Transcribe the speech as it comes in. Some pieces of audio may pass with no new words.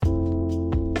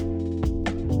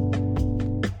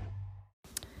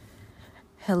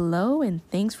Hello, and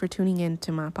thanks for tuning in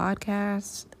to my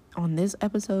podcast. On this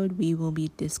episode, we will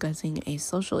be discussing a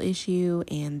social issue,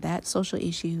 and that social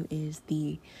issue is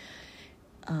the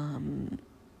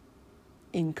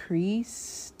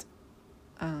increased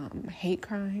hate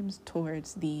crimes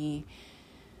towards the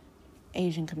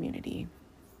Asian community.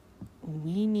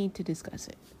 We need to discuss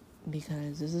it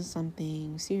because this is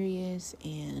something serious,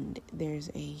 and there's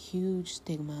a huge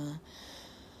stigma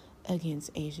against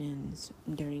Asians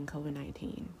during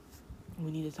COVID-19.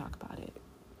 We need to talk about it.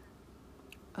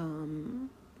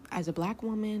 As a Black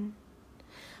woman,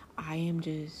 I am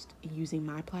just using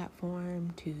my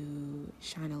platform to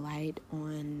shine a light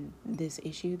on this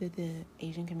issue that the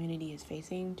Asian community is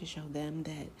facing, to show them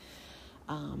that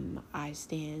I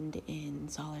stand in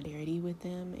solidarity with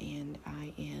them, and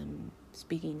I am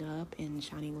speaking up and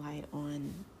shining light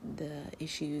on the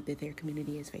issue that their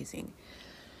community is facing.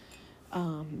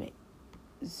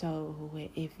 So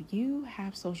if you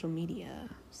have social media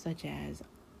such as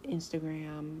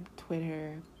Instagram,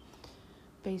 Twitter,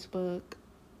 Facebook,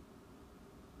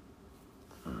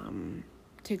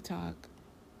 TikTok,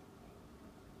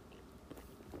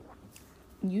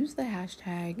 use the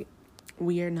hashtag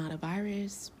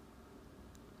 #WeAreNotAVirus.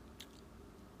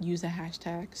 Use the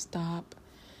hashtag stop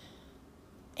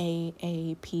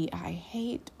AAPI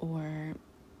hate, or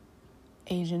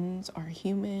Asians are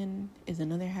human is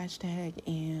another hashtag,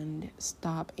 and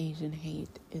stop Asian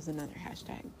hate is another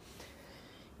hashtag.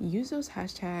 Use those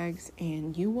hashtags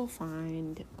and you will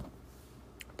find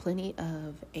plenty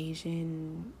of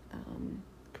Asian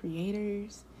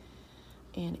creators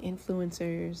and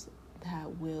influencers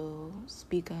that will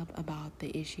speak up about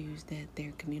the issues that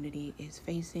their community is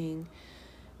facing.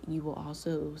 You will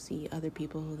also see other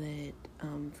people that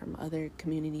from other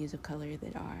communities of color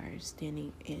that are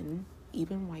standing in,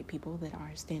 even white people that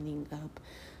are standing up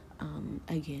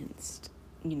against,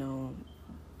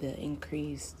 the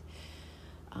increased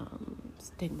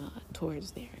stigma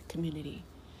towards their community.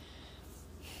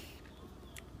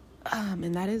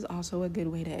 And that is also a good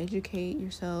way to educate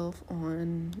yourself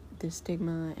on the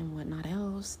stigma and whatnot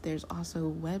else. There's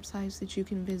also websites that you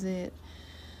can visit,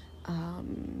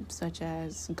 such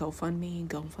as GoFundMe.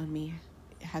 GoFundMe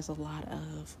has a lot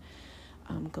of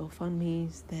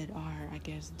GoFundMes that are,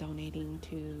 donating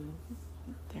to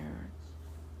their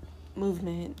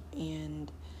movement.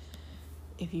 And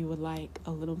if you would like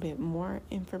a little bit more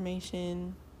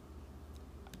information,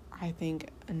 I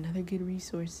think another good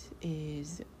resource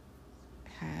is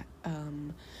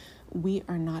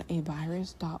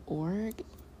wearenotAvirus.org.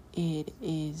 It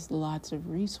is lots of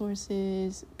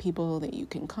resources, people that you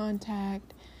can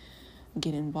contact,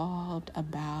 get involved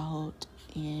about,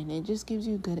 and it just gives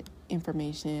you good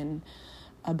information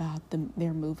about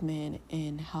their movement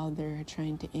and how they're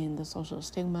trying to end the social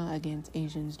stigma against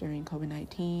Asians during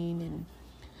COVID-19, and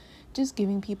just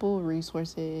giving people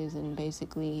resources and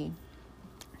basically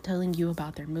telling you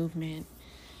about their movement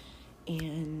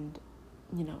and,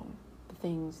 the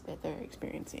things that they're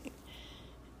experiencing.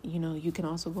 You can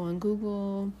also go on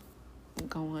Google,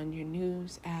 go on your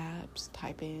news apps,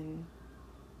 type in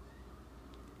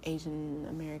Asian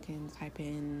Americans, type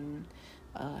in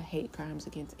hate crimes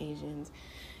against Asians,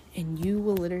 and you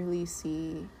will literally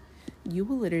see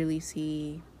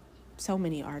so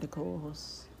many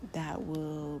articles that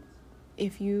will,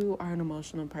 if you are an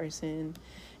emotional person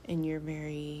and you're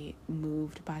very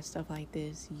moved by stuff like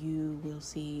this, you will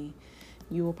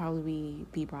probably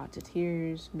be brought to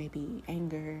tears, maybe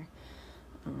anger.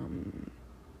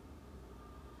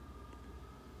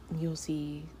 You'll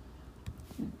see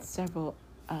several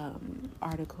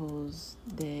articles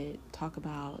that talk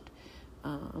about,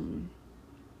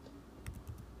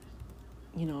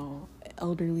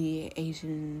 elderly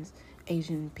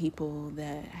Asian people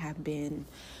that have been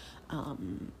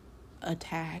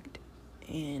attacked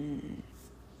and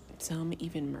some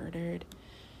even murdered.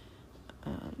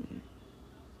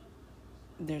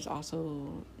 There's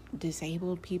also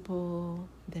disabled people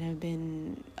that have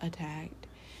been attacked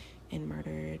and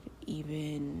murdered,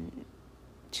 even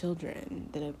children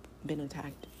that have been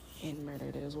attacked and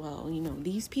murdered as well.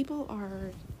 These people are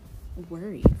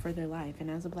worried for their life, and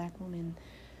as a Black woman,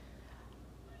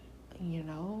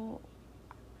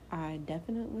 I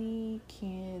definitely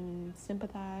can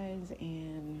sympathize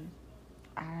and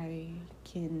I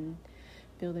can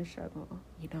feel their struggle.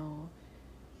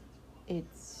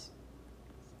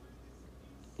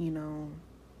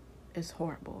 It's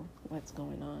horrible what's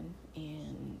going on,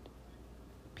 and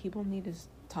people need to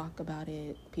talk about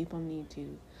it. People need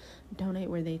to donate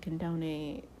where they can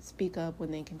donate, speak up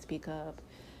when they can speak up,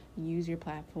 use your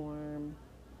platform,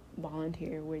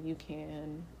 volunteer where you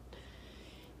can.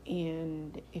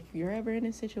 And if you're ever in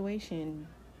a situation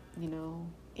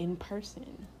in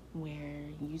person where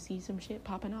you see some shit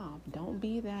popping off. Don't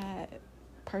be that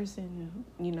person,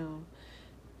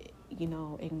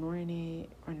 ignoring it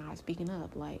or not speaking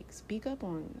up. Like, speak up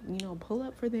on, pull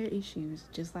up for their issues,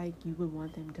 just like you would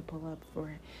want them to pull up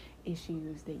for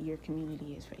issues that your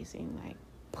community is facing. Like,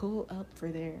 pull up for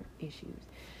their issues.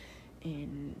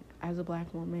 And as a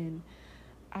Black woman,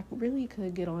 I really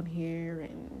could get on here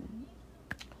and,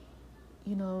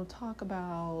 talk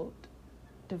about,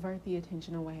 divert the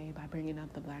attention away by bringing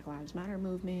up the Black Lives Matter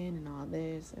movement and all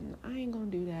this. And I ain't gonna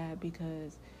do that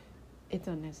because it's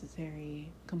unnecessary,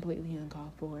 completely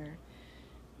uncalled for.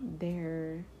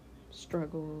 Their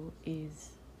struggle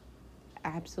is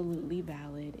absolutely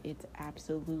valid. It's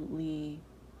absolutely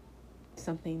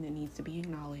something that needs to be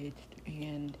acknowledged.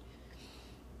 And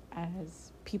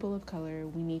as people of color,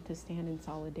 we need to stand in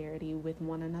solidarity with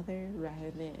one another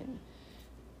rather than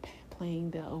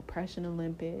playing the oppression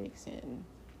Olympics and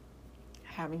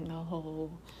having the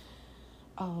whole,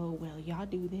 oh, well, y'all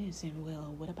do this, and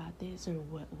well, what about this, or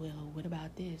what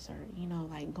about this, or,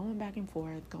 like going back and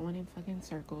forth, going in fucking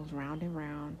circles, round and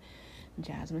round,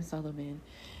 Jasmine Sullivan,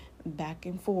 back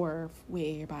and forth with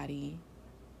everybody,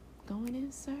 going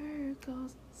in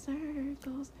circles,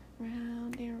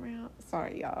 round and round.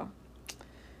 Sorry, y'all.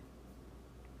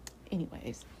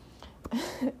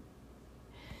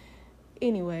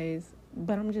 Anyways,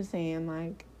 but I'm just saying,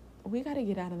 like, we got to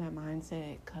get out of that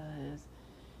mindset, because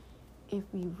if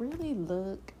we really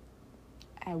look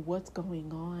at what's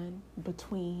going on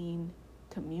between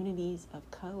communities of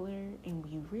color, and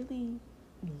we really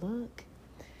look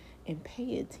and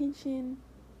pay attention,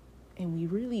 and we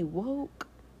really woke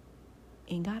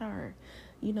and got our,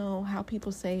 how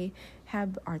people say,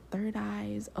 have our third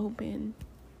eyes open,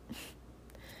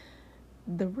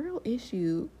 the real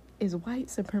issue is white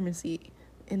supremacy.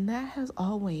 And that has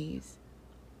always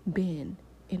been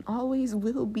and always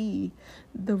will be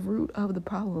the root of the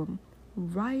problem.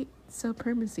 White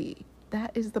supremacy.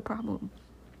 That is the problem.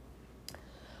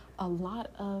 A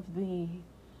lot of the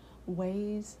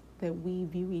ways that we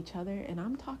view each other, and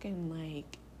I'm talking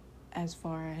like as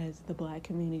far as the Black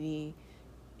community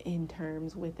in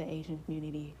terms with the Asian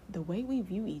community, the way we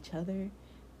view each other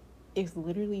is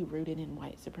literally rooted in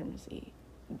white supremacy.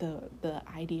 The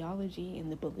ideology and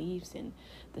the beliefs and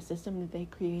the system that they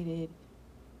created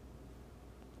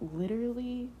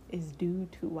literally is due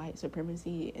to white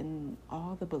supremacy and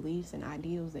all the beliefs and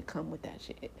ideals that come with that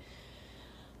shit.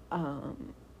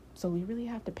 So we really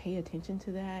have to pay attention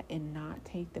to that and not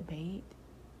take the bait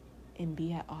and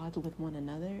be at odds with one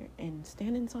another and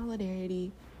stand in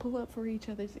solidarity, pull up for each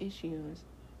other's issues.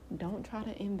 Don't try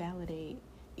to invalidate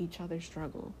each other's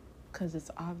struggle, because it's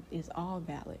all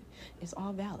valid. It's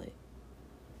all valid.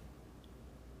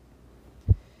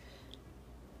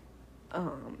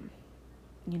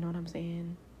 You know what I'm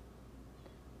saying?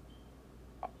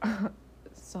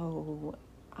 So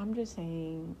I'm just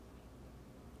saying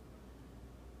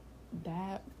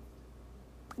that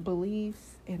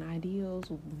beliefs and ideals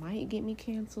might get me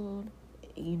canceled.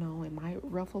 It might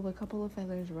ruffle a couple of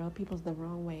feathers, rub people the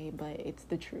wrong way, but it's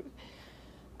the truth.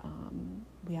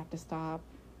 We have to stop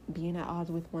being at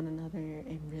odds with one another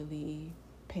and really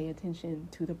pay attention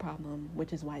to the problem,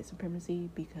 which is white supremacy,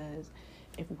 because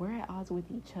if we're at odds with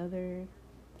each other,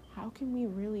 how can we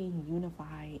really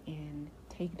unify and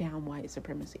take down white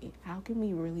supremacy? How can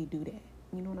we really do that?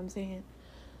 You know what I'm saying?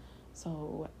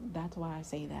 So that's why I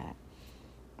say that.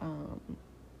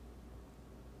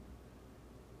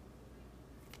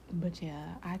 But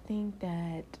yeah, I think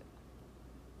that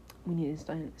we need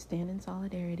to stand in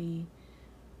solidarity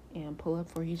and pull up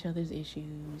for each other's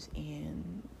issues,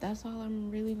 and that's all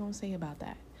I'm really gonna say about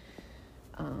that.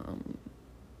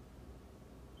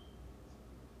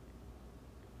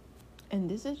 And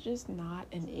this is just not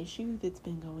an issue that's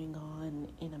been going on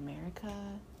in America.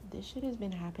 This shit has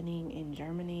been happening in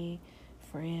Germany,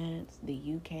 France, the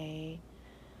UK,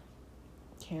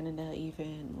 Canada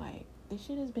even. Like, this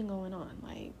shit has been going on,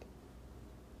 like,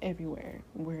 everywhere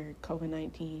where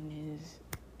COVID-19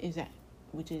 is at,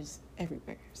 which is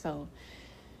everywhere. So,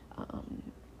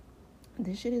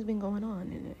 this shit has been going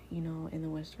on in the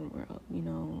Western world.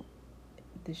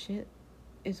 The shit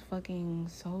is fucking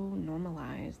so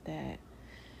normalized that,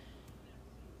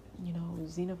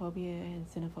 xenophobia and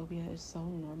xenophobia is so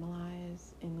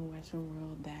normalized in the Western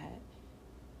world that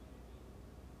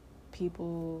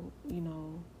people,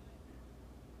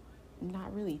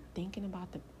 not really thinking about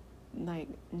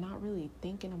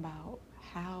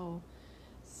how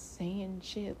saying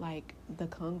shit like the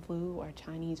Kung flu or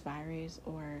Chinese virus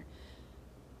or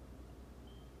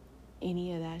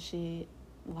any of that shit,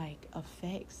 like,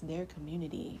 affects their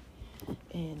community.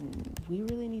 And we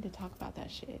really need to talk about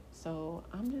that shit. So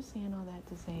I'm just saying all that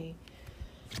to say,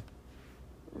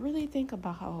 really think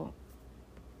about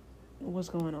what's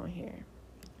going on here.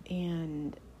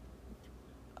 And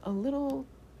a little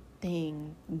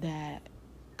thing that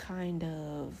kind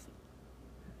of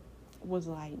was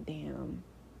like, damn,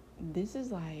 this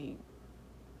is like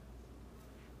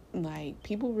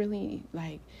people really,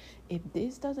 like, if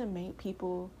this doesn't make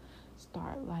people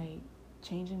start like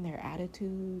changing their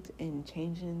attitudes and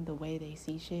changing the way they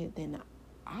see shit, then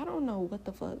I don't know what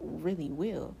the fuck really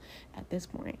will at this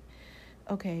point.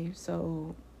 Okay,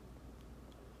 so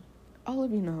all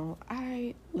of you know,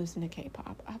 I listen to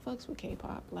K-pop. I fucks with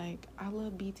K-pop. Like, I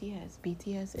love BTS.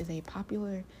 BTS is a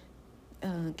popular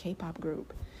K-pop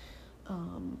group.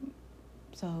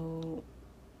 So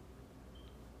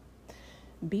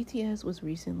BTS was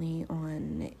recently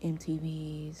on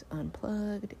MTV's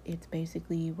Unplugged. It's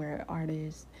basically where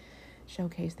artists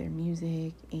showcase their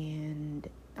music and,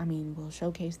 will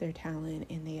showcase their talent,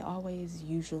 and they always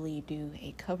usually do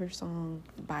a cover song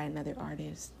by another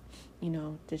artist,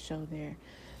 to show their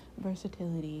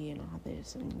versatility and all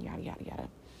this and yada, yada, yada.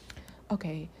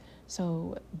 Okay,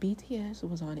 so BTS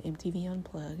was on MTV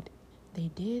Unplugged. They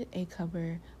did a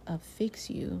cover of Fix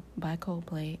You by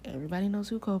Coldplay. Everybody knows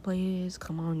who Coldplay is.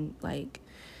 Come on, like,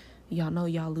 y'all know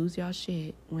y'all lose y'all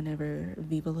shit whenever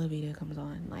Viva La Vida comes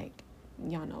on. Like,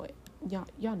 y'all know it.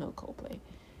 Y'all know Coldplay.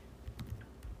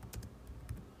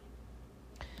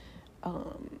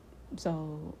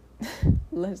 So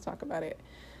let's talk about it.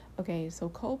 Okay, so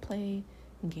Coldplay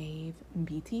gave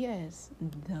BTS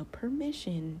the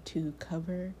permission to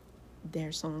cover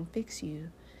their song Fix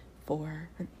You for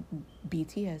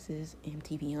BTS's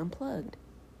MTV Unplugged.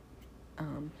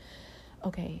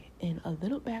 Okay, and a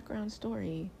little background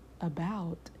story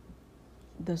about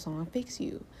the song Fix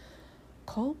You.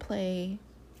 Coldplay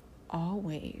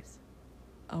always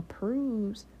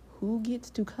approves who gets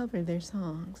to cover their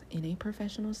songs in a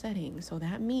professional setting. So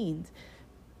that means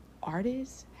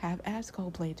artists have asked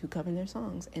Coldplay to cover their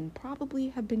songs and probably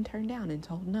have been turned down and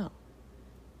told no.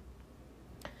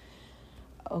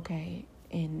 Okay,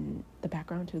 in the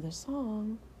background to the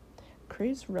song,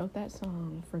 Chris wrote that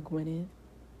song for Gwyneth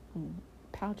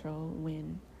Paltrow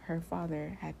when her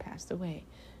father had passed away.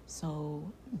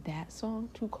 So that song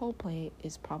to Coldplay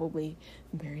is probably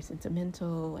very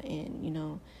sentimental, and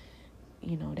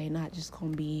they not just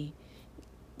gonna be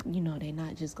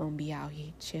out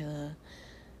here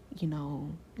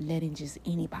letting just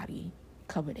anybody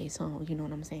cover their song, you know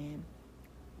what I'm saying,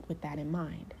 with that in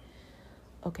mind.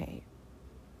 Okay,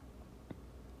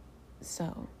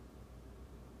 so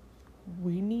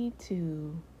we need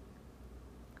to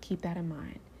keep that in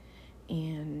mind.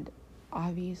 And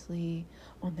obviously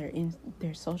on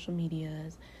their social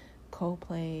medias,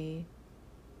 Coldplay,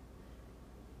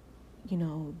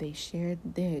 they shared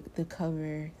the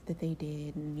cover that they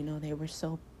did, and they were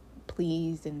so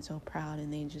pleased and so proud,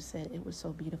 and they just said it was so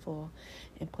beautiful,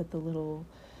 and put the little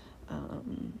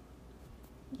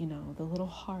the little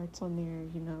hearts on there.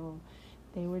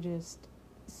 They were just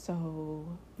so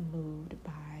moved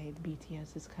by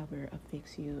BTS's cover of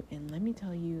Fix You. And let me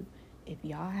tell you, if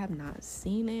y'all have not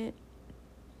seen it,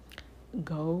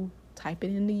 go type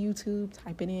it into YouTube,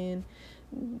 type it in,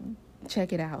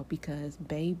 check it out, because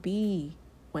baby,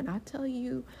 when I tell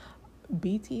you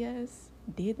BTS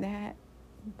did that,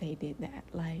 they did that.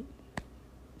 Like,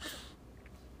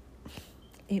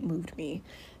 it moved me.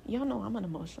 Y'all know I'm an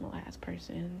emotional ass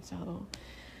person, so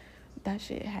that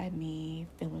shit had me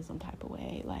feeling some type of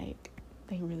way. Like,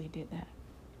 they really did that.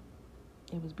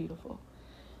 It was beautiful.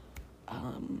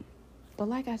 But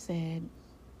like I said,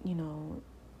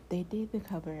 they did the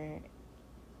cover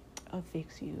of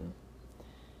Fix You,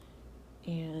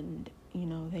 and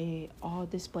they all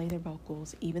display their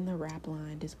vocals. Even the rap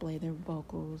line display their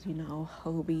vocals.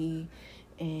 Hobie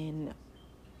and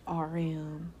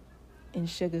RM and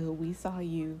Sugar, we saw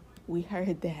you, we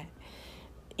heard that.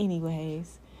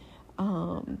 Anyways,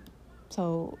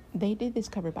 so they did this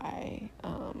cover by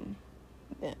them.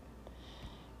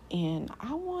 And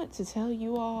I want to tell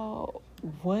you all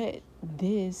what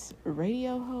this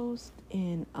radio host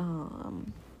in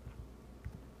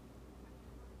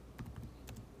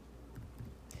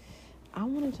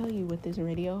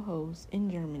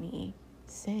Germany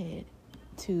said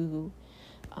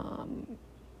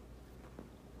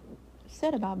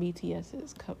about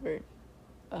BTS's cover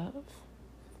of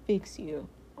Fix You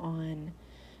on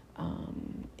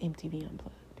MTV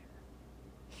Unplugged.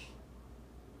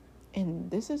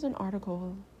 And this is an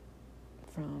article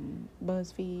from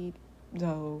BuzzFeed,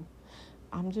 so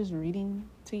I'm just reading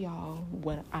to y'all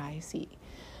what I see.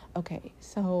 Okay,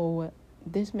 so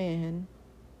this man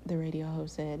the radio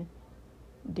host said,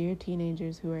 "Dear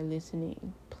teenagers who are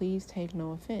listening, please take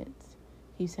no offense."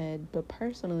 He said, "But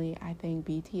personally, I think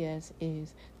BTS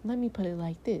is, let me put it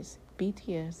like this.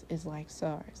 BTS is like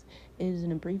SARS. It is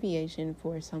an abbreviation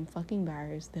for some fucking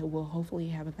virus that we'll hopefully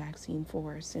have a vaccine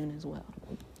for soon as well."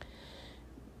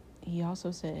 He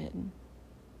also said,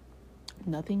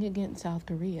 "Nothing against South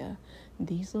Korea.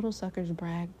 These little suckers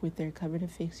brag with their Cover to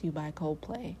Fix You by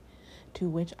Coldplay." To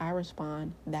which I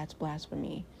respond, "That's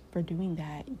blasphemy. For doing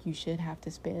that, you should have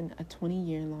to spend a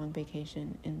 20-year-long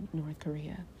vacation in North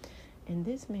Korea." And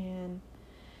this man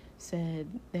said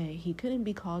that he couldn't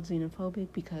be called xenophobic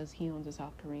because he owns a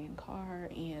South Korean car,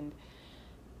 and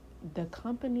the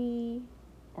company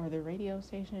or the radio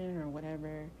station or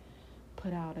whatever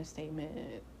put out a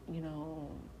statement,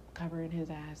 covering his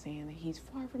ass, saying that he's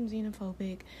far from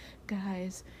xenophobic.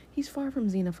 Guys, he's far from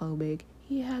xenophobic.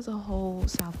 He has a whole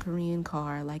South Korean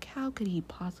car. Like, how could he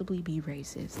possibly be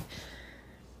racist?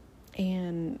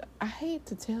 And I hate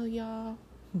to tell y'all,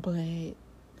 but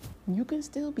you can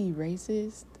still be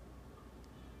racist.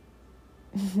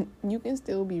 You can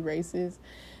still be racist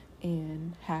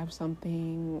and have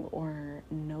something or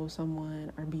know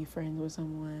someone or be friends with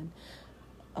someone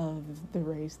of the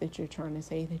race that you're trying to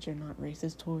say that you're not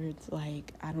racist towards.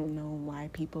 Like, I don't know why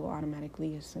people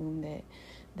automatically assume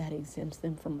that exempts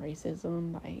them from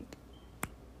racism. Like,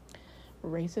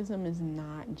 racism is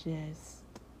not just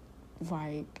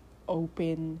like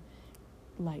open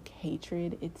like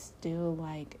hatred. It's still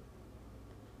like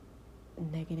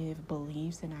negative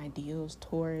beliefs and ideals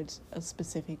towards a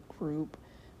specific group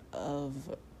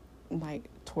of, like,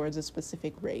 towards a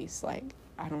specific race. Like,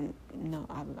 I don't know.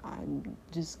 I'm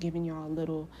just giving y'all a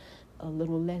little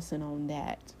lesson on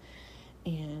that.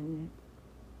 And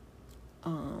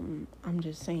I'm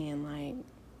just saying, like,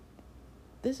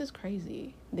 this is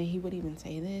crazy that he would even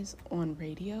say this on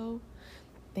radio,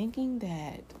 thinking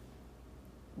that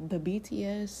the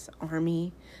BTS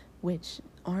ARMY, which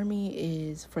ARMY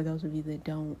is, for those of you that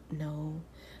don't know,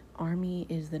 ARMY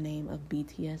is the name of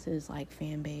BTS's like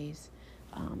fan base,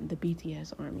 the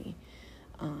BTS ARMY.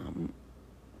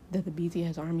 That the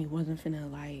BTS ARMY wasn't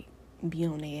finna like be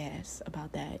on their ass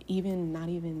about that. Even not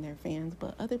even their fans,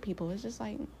 but other people. It's just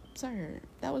like, sir,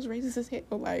 that was racist as hell.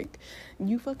 Like,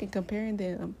 you fucking comparing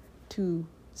them to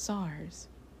SARS.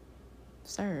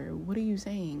 Sir, what are you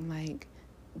saying? Like,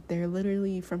 they're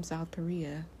literally from South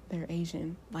Korea. They're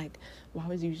Asian. Like, why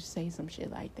would you just say some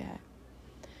shit like that?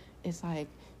 It's like,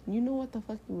 you know what the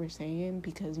fuck you were saying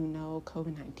because you know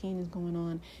COVID-19 is going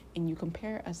on, and you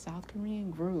compare a South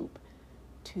Korean group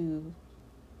to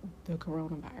the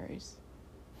coronavirus.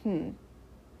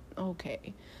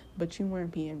 Okay. But you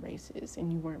weren't being racist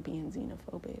and you weren't being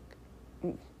xenophobic.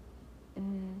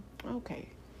 Okay.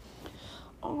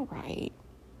 All right.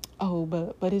 Oh,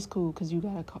 but it's cool because you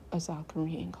got a South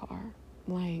Korean car.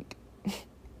 Like,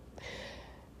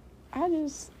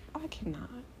 I cannot.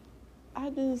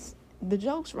 The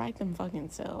jokes write them fucking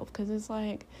self, because it's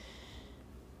like,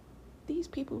 these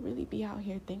people really be out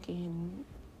here thinking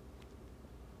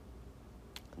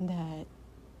that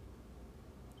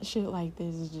shit like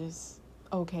this is just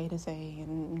okay to say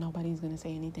and nobody's gonna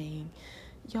say anything.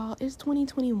 Y'all, it's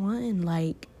 2021.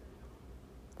 Like,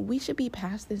 we should be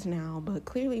past this now, but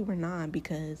clearly we're not,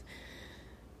 because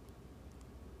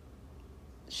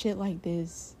shit like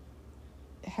this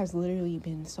has literally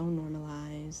been so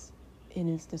normalized, and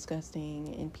it's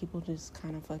disgusting, and people just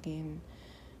kind of fucking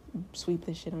sweep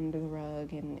this shit under the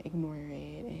rug and ignore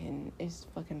it, and it's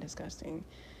fucking disgusting.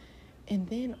 And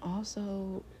then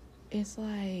also, it's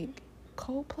like,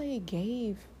 Coldplay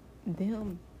gave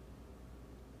them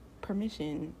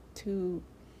permission to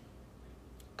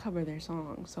cover their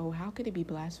song, so how could it be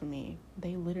blasphemy?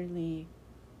 They literally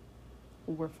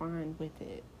were fine with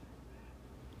it.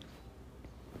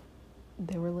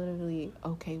 They were literally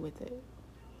okay with it.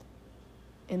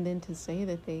 And then to say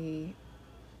that they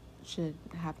should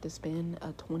have to spend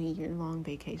a 20-year-long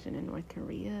vacation in North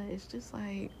Korea, it's just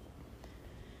like,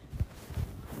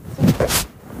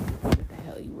 what the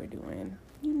hell you were doing?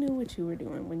 You knew what you were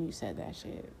doing when you said that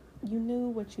shit. You knew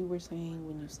what you were saying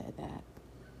when you said that.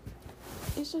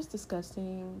 It's just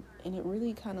disgusting, and it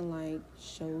really kind of like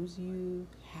shows you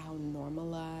how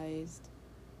normalized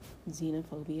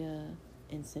xenophobia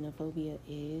and xenophobia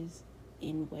is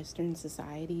in Western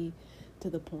society, to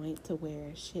the point to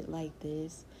where shit like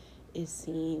this is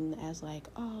seen as like,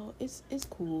 oh, it's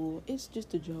cool, it's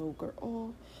just a joke, or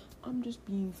oh, I'm just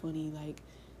being funny. Like,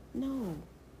 no,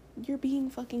 you're being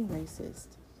fucking racist.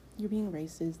 You're being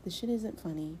racist. The shit isn't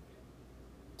funny.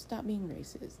 Stop being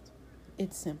racist.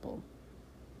 It's simple.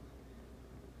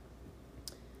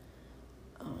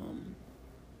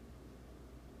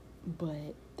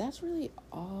 But that's really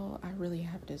all I really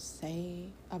have to say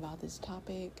about this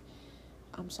topic.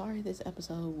 I'm sorry this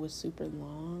episode was super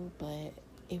long, but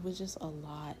it was just a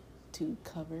lot to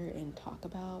cover and talk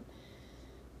about.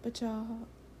 But y'all,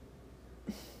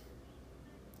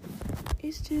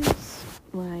 it's just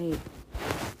like,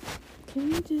 can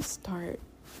we just start?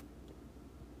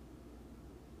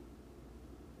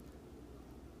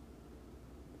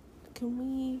 Can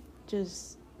we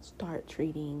just start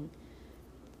treating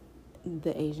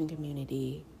the Asian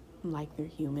community like they're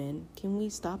human? Can we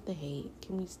stop the hate?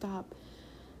 Can we stop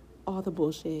all the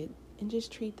bullshit and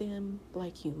just treat them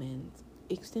like humans?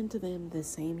 Extend to them the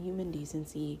same human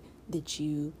decency that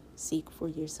you seek for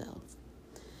yourself.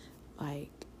 Like,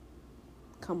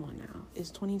 come on now. It's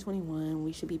 2021.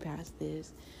 We should be past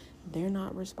this. They're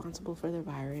not responsible for the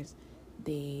virus.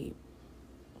 I'm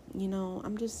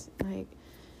just like,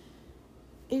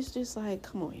 it's just like,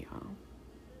 come on, y'all.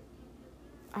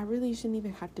 I really shouldn't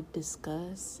even have to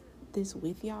discuss this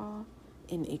with y'all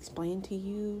and explain to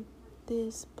you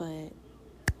this, but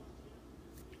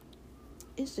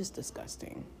it's just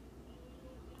disgusting.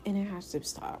 And it has to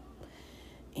stop.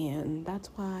 And that's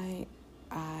why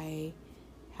I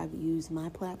have used my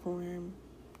platform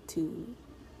to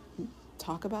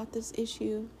talk about this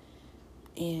issue.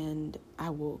 And I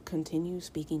will continue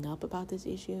speaking up about this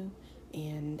issue.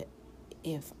 And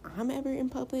if I'm ever in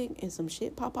public and some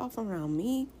shit pop off around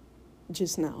me,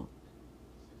 just know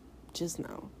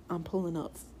I'm pulling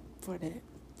up for that,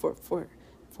 for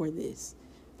this.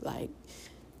 Like,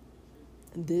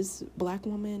 this Black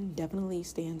woman definitely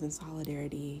stands in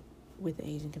solidarity with the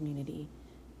Asian community,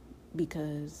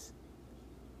 because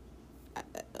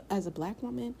as a Black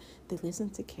woman that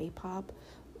listens to K-pop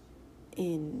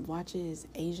and watches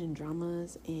Asian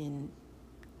dramas, and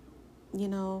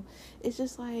it's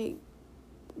just like,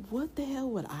 what the hell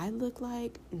would I look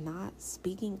like not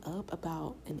speaking up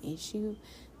about an issue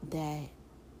that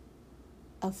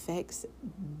affects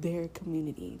their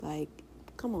community? Like,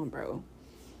 come on, bro.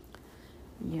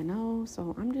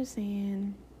 So I'm just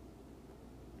saying,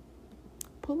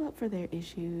 pull up for their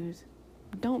issues.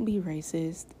 Don't be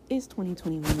racist. It's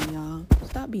 2021, y'all.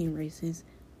 Stop being racist.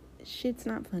 Shit's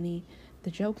not funny.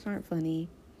 The jokes aren't funny.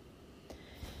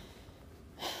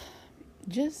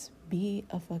 Just be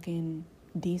a fucking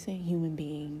decent human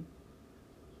being.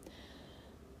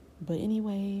 But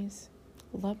anyways,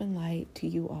 love and light to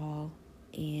you all,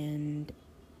 and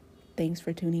thanks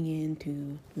for tuning in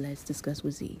to Let's Discuss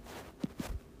with Z.